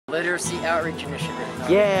Literacy outreach initiative.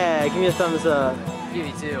 Yeah, give me a thumbs up. Give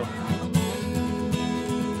me two.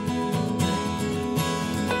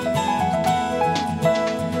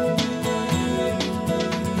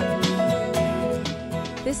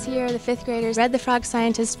 This year, the 5th graders read the Frog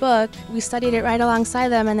Scientist book. We studied it right alongside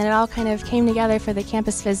them, and then it all kind of came together for the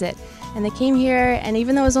campus visit. And they came here, and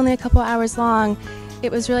even though it was only a couple hours long,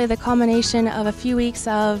 it was really the culmination of a few weeks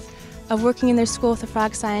of working in their school with the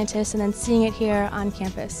Frog Scientist and then seeing it here on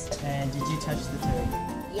campus. And did you touch the toad?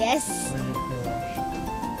 Yes. What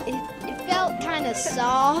did it feel like? It felt kind of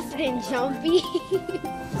soft and jumpy.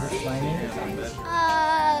 Was it slimy?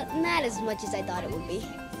 Not as much as I thought it would be.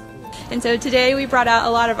 And so today we brought out a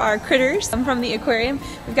lot of our critters from the aquarium.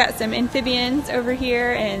 We've got some amphibians over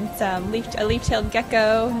here and a leaf-tailed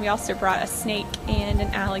gecko. We also brought a snake and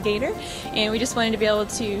an alligator. And we just wanted to be able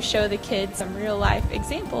to show the kids some real-life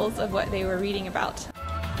examples of what they were reading about.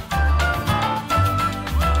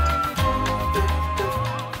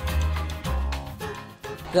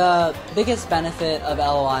 The biggest benefit of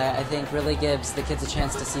LOI, I think, really gives the kids a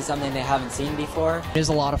chance to see something they haven't seen before. It was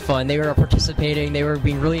a lot of fun. They were participating, they were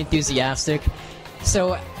being really enthusiastic.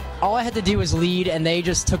 So all I had to do was lead, and they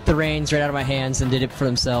just took the reins right out of my hands and did it for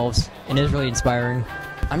themselves, and it was really inspiring.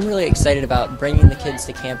 I'm really excited about bringing the kids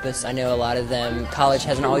to campus. I know a lot of them, college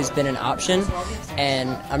hasn't always been an option, and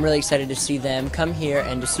I'm really excited to see them come here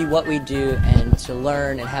and to see what we do and to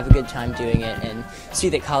learn and have a good time doing it and see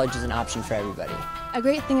that college is an option for everybody. A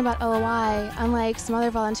great thing about LOI, unlike some other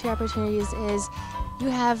volunteer opportunities, is you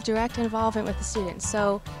have direct involvement with the students.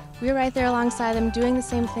 So we're right there alongside them doing the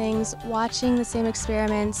same things, watching the same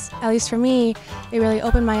experiments. At least for me, it really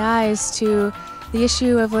opened my eyes to the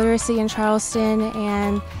issue of literacy in Charleston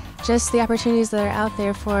and just the opportunities that are out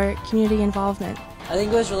there for community involvement. I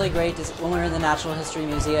think it was really great when we were in the Natural History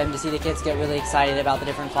Museum to see the kids get really excited about the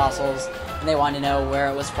different fossils, and they wanted to know where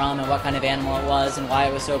it was from and what kind of animal it was and why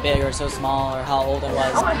it was so big or so small or how old it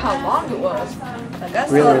was. Or how long it was.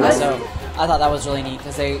 Really? So I thought that was really neat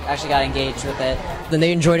because they actually got engaged with it. Then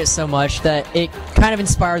they enjoyed it so much that it kind of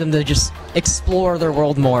inspired them to just explore their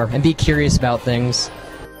world more and be curious about things.